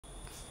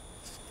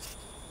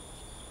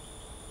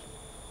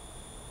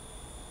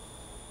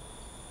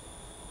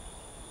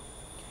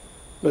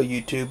Hello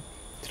YouTube.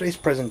 Today's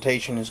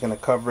presentation is going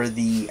to cover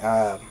the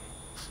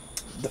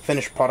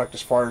finished product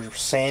as far as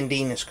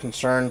sanding is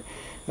concerned.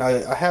 Now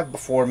I have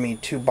before me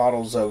 2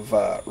 bottles of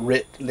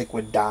RIT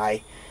liquid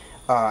dye.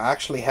 I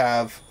actually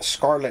have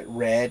Scarlet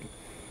red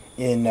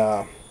in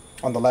on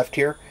the left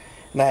here,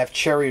 and I have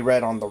cherry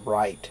red on the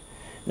right.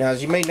 Now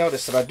as you may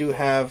notice that I do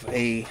have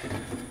a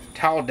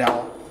towel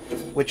dowel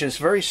which is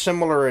very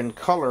similar in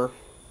color,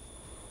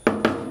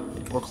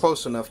 or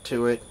close enough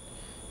to it,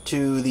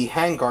 to the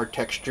handguard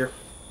texture.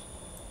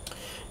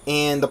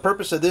 And the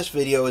purpose of this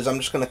video is I'm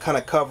just going to kind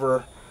of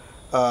cover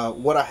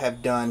what I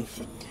have done.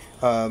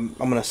 I'm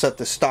going to set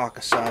the stock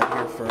aside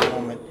here for a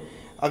moment.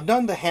 I've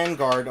done the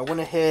handguard. I went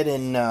ahead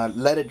and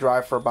let it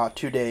dry for about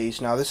 2 days.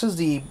 Now this is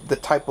the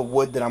type of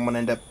wood that I'm going to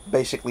end up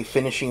basically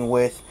finishing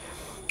with.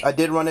 I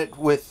did run it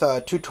with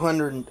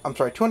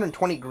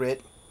 220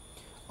 grit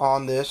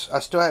on this. I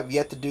still have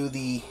yet to do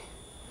the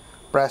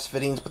brass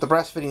fittings, but the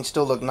brass fittings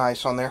still look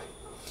nice on there.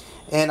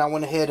 And I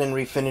went ahead and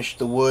refinished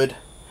the wood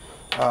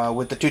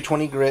with the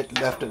 220 grit,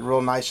 left it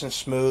real nice and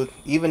smooth.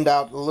 Evened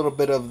out a little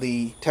bit of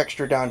the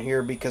texture down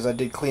here because I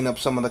did clean up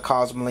some of the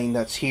cosmoline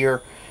that's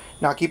here.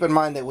 Now keep in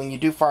mind that when you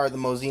do fire the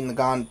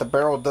Mosin-Nagant, the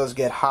barrel does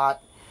get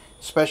hot,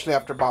 especially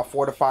after about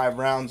 4 to 5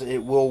 rounds.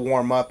 It will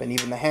warm up, and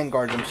even the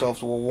handguards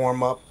themselves will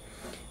warm up.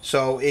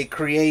 So it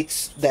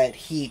creates that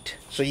heat.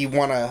 So you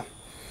want to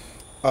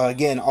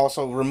again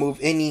also remove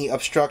any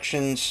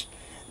obstructions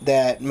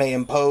that may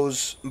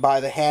impose by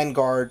the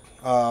handguard,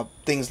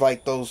 things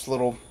like those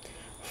little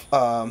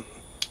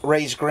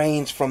raised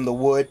grains from the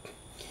wood.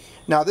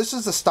 Now this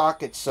is the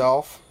stock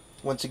itself.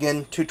 Once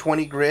again,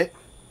 220 grit.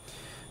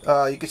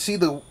 You can see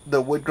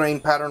the wood grain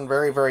pattern,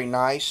 very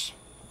nice.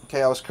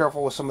 Okay, I was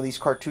careful with some of these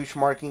cartouche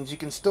markings. You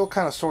can still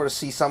kind of sort of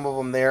see some of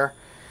them there.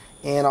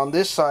 And on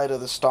this side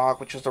of the stock,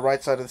 which is the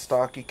right side of the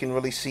stock, you can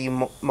really see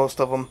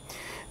most of them.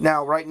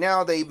 Now right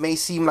now they may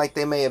seem like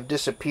they may have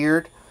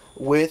disappeared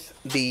with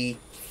the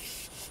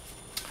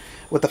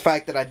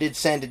fact that I did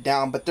sand it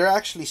down, but they're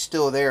actually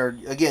still there.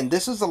 Again,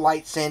 this is a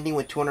light sanding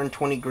with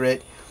 220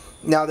 grit.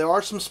 Now there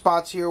are some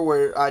spots here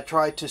where I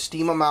tried to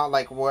steam them out,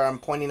 like where I'm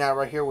pointing out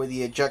right here where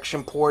the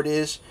ejection port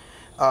is,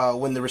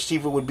 when the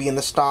receiver would be in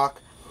the stock.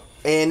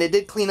 And it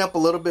did clean up a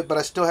little bit, but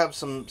I still have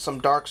some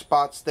dark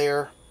spots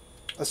there.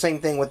 The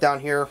same thing with down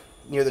here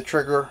near the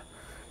trigger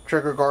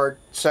guard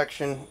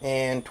section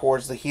and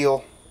towards the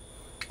heel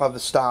of the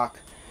stock.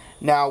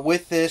 Now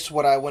with this,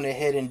 what I went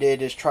ahead and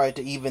did is try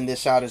to even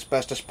this out as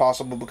best as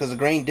possible, because the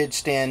grain did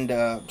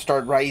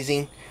start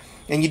rising,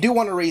 and you do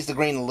want to raise the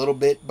grain a little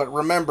bit. But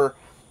remember,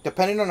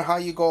 depending on how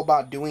you go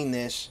about doing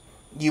this,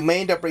 you may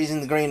end up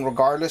raising the grain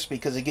regardless,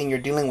 because again you're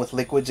dealing with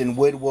liquids and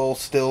wood will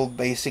still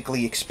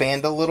basically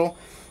expand a little.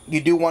 You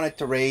do want it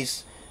to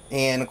raise,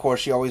 and of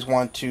course you always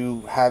want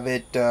to have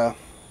it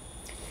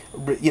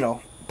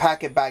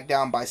pack it back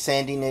down by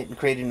sanding it and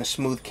creating a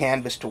smooth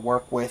canvas to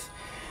work with.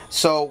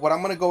 So what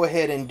I'm going to go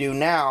ahead and do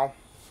now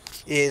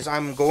is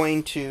I'm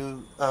going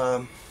to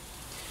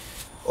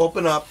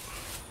open up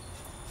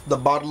the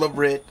bottle of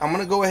RIT. I'm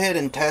going to go ahead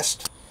and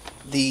test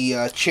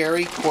the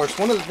cherry. Of course,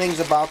 one of the things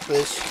about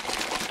this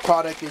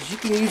product is you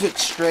can use it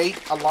straight.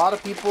 A lot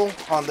of people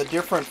on the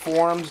different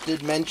forums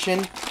did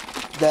mention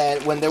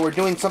that when they were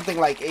doing something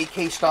like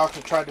AK stock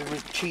to try to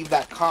achieve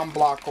that com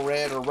block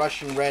red, or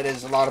Russian red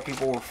as a lot of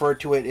people refer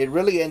to it, it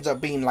really ends up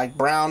being like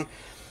brown.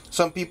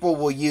 Some people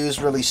will use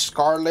really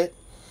Scarlet.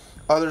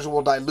 Others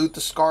will dilute the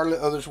Scarlet.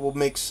 Others will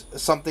mix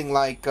something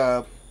like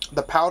the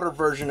powder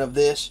version of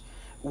this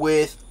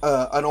with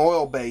an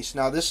oil base.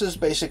 Now this is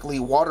basically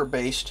water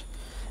based,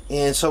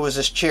 and so is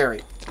this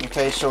cherry.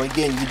 Okay, so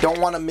again, you don't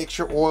want to mix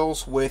your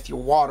oils with your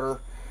water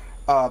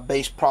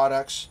based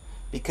products,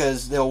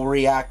 because they'll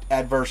react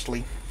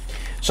adversely.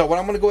 So what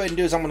I'm going to go ahead and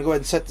do is I'm going to go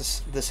ahead and set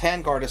this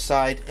handguard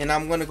aside, and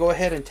I'm going to go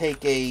ahead and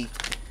take a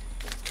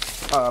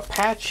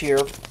patch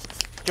here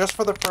just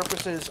for the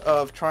purposes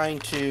of trying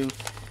to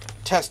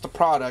test the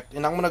product,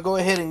 and I'm going to go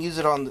ahead and use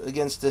it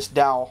against this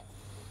dowel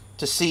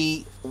to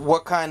see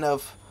what kind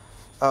of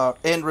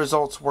end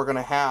results we're going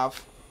to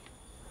have.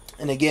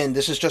 And again,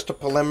 this is just a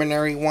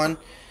preliminary one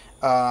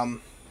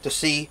to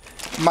see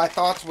my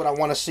thoughts. What I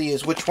want to see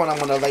is which one I'm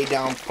going to lay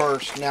down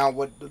first. Now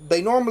what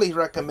they normally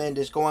recommend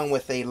is going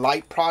with a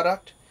light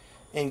product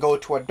and go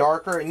to a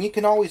darker, and you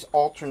can always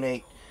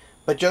alternate,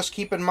 but just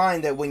keep in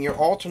mind that when you're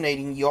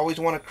alternating, you always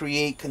want to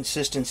create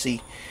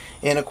consistency.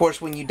 And of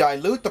course, when you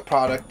dilute the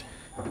product,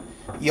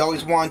 you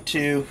always want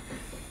to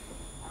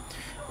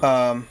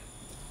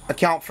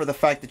account for the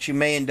fact that you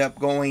may end up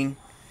going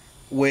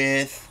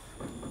with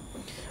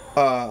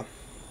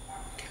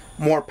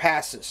more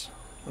passes.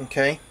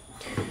 Okay,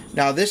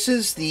 now this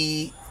is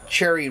the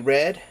cherry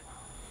red.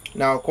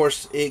 Now of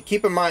course,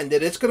 keep in mind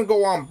that it's going to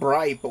go on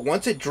bright, but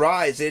once it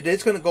dries, it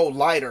is going to go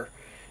lighter.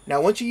 Now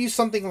once you use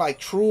something like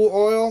true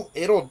oil,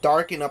 it'll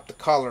darken up the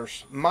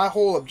colors. My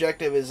whole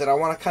objective is that I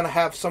want to kind of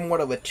have somewhat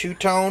of a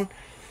two-tone,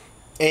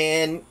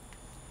 and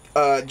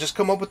just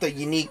come up with a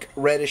unique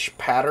reddish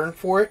pattern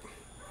for it.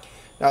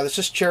 Now this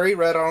is cherry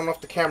red. I don't know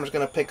if the camera's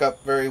going to pick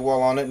up very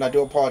well on it, and I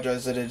do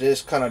apologize that it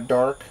is kind of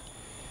dark.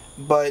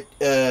 but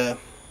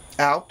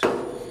out.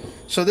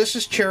 So this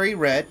is cherry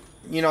red.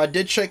 You know, I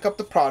did shake up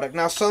the product.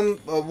 Now,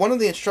 one of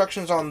the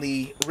instructions on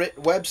the RIT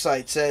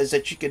website says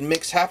that you can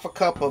mix half a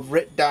cup of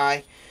RIT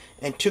dye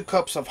and 2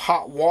 cups of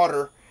hot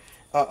water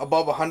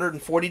above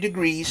 140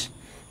 degrees.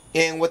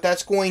 And what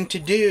that's going to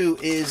do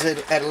is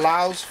it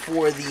allows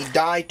for the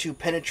dye to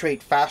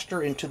penetrate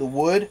faster into the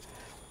wood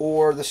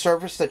or the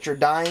surface that you're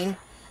dyeing.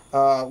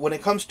 When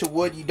it comes to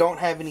wood, you don't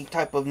have any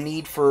type of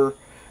need for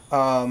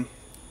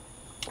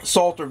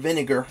salt or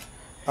vinegar.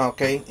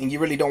 Okay, and you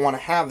really don't want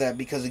to have that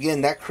because,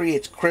 again, that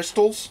creates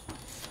crystals,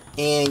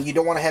 and you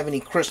don't want to have any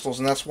crystals,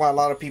 and that's why a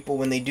lot of people,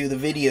 when they do the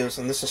videos,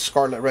 and this is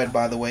Scarlet red,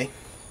 by the way.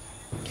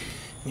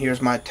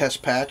 Here's my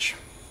test patch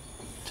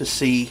to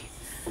see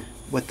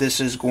what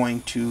this is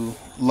going to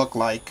look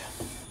like.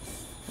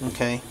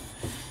 Okay,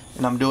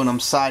 and I'm doing them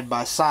side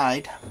by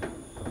side.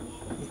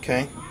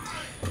 Okay,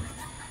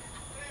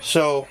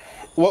 so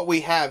what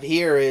we have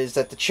here is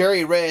that the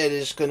cherry red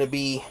is going to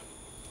be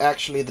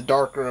actually the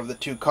darker of the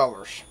 2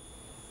 colors.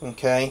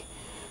 Okay,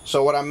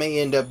 so what I may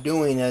end up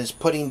doing is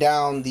putting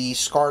down the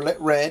Scarlet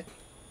red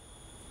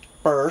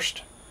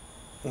first.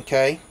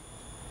 Okay,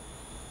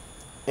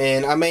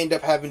 and I may end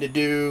up having to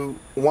do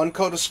 1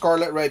 coat of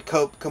Scarlet red,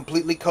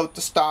 completely coat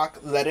the stock,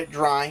 let it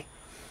dry,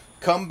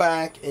 come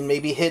back and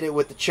maybe hit it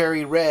with the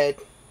cherry red.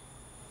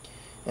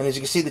 And as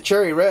you can see, the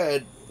cherry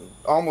red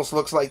almost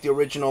looks like the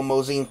original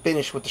Mosin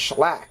finish with the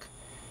shellac,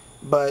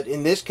 but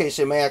in this case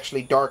it may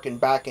actually darken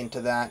back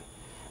into that.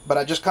 But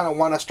I just kind of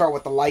want to start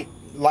with the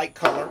light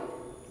color,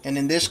 and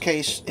in this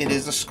case it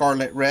is the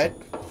Scarlet red.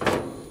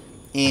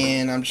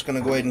 And I'm just going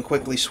to go ahead and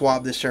quickly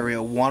swab this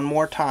area one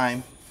more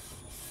time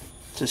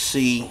to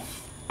see.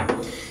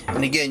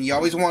 And again, you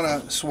always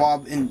want to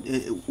swab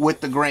in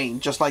with the grain,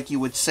 just like you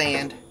would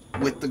sand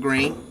with the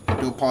grain. I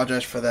do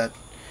apologize for that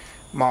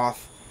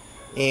moth.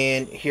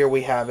 And here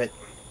we have it.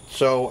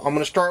 So I'm going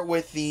to start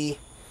with the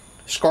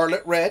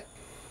Scarlet red.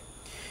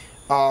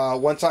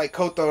 Once I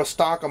coat the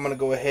stock, I'm going to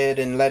go ahead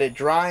and let it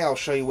dry. I'll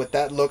show you what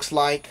that looks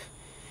like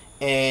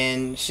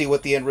and see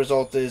what the end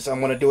result is. I'm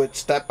going to do it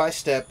step by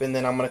step, and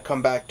then I'm going to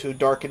come back to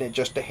darken it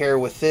just a hair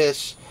with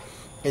this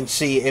and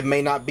see. It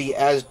may not be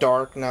as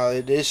dark. Now,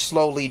 it is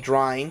slowly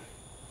drying.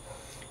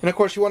 And of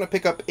course, you want to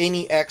pick up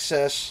any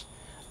excess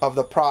of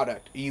the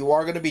product. You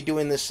are going to be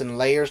doing this in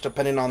layers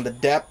depending on the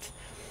depth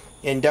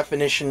and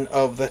definition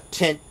of the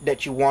tint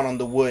that you want on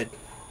the wood.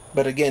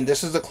 But again,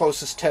 this is the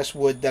closest test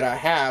wood that I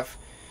have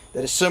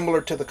that is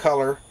similar to the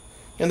color,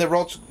 and the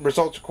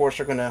results of course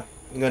are gonna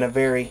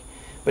vary,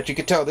 but you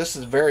can tell this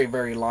is very,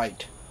 very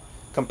light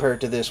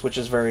compared to this, which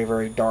is very,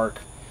 very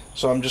dark.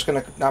 So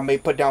I may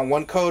put down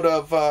 1 coat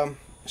of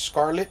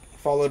Scarlet,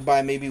 followed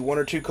by maybe 1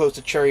 or 2 coats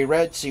of cherry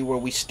red, see where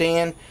we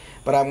stand.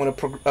 But I'm going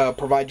to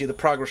provide you the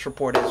progress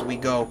report as we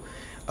go,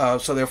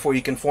 so therefore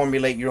you can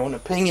formulate your own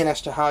opinion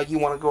as to how you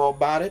want to go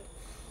about it.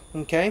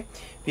 Okay,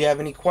 if you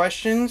have any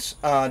questions,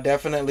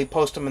 definitely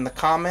post them in the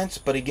comments.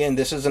 But again,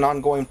 this is an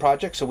ongoing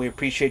project, so we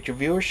appreciate your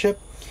viewership,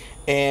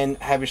 and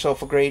have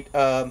yourself a great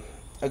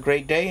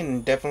day,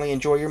 and definitely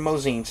enjoy your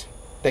Mosins.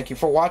 Thank you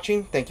for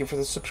watching. Thank you for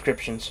the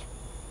subscriptions.